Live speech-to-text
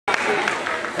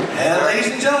And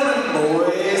ladies and gentlemen,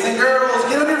 boys and girls,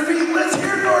 get on your feet. Let's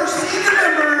hear it for our senior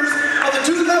members of the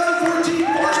 2014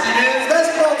 varsity men's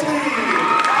basketball team.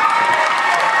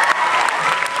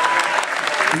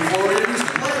 Before we introduce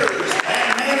the players and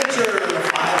manager, the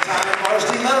 5-time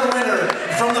varsity medal winner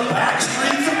from the back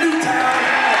streets of Newtown,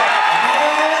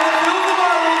 and the field of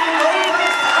Marley, no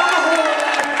place down the hole,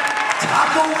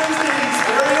 Taco Wednesday's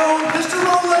very own Mr.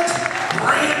 Rolex,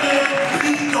 Brandon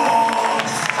B. Dog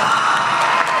Scott.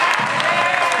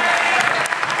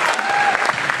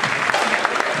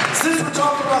 Since we're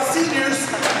talking about seniors,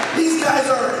 these guys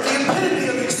are the epitome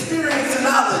of experience and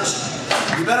knowledge.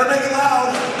 You better make it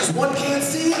loud, because one can't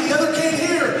see, the other can't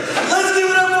hear. Let's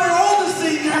give it up for our oldest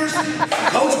seniors,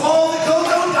 Coach Paul and Coach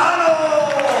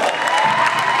O'Donnell.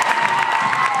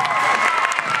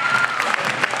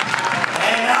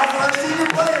 And now for our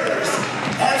senior players.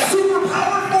 At super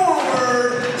power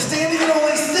forward, standing at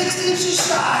only 6 inches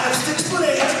shy of 6'8",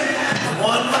 the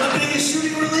one with the biggest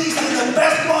shooting release in the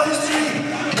basketball history,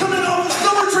 coming over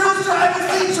Silver Trails Drive with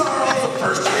Lee Charles, a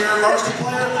first-year varsity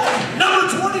player.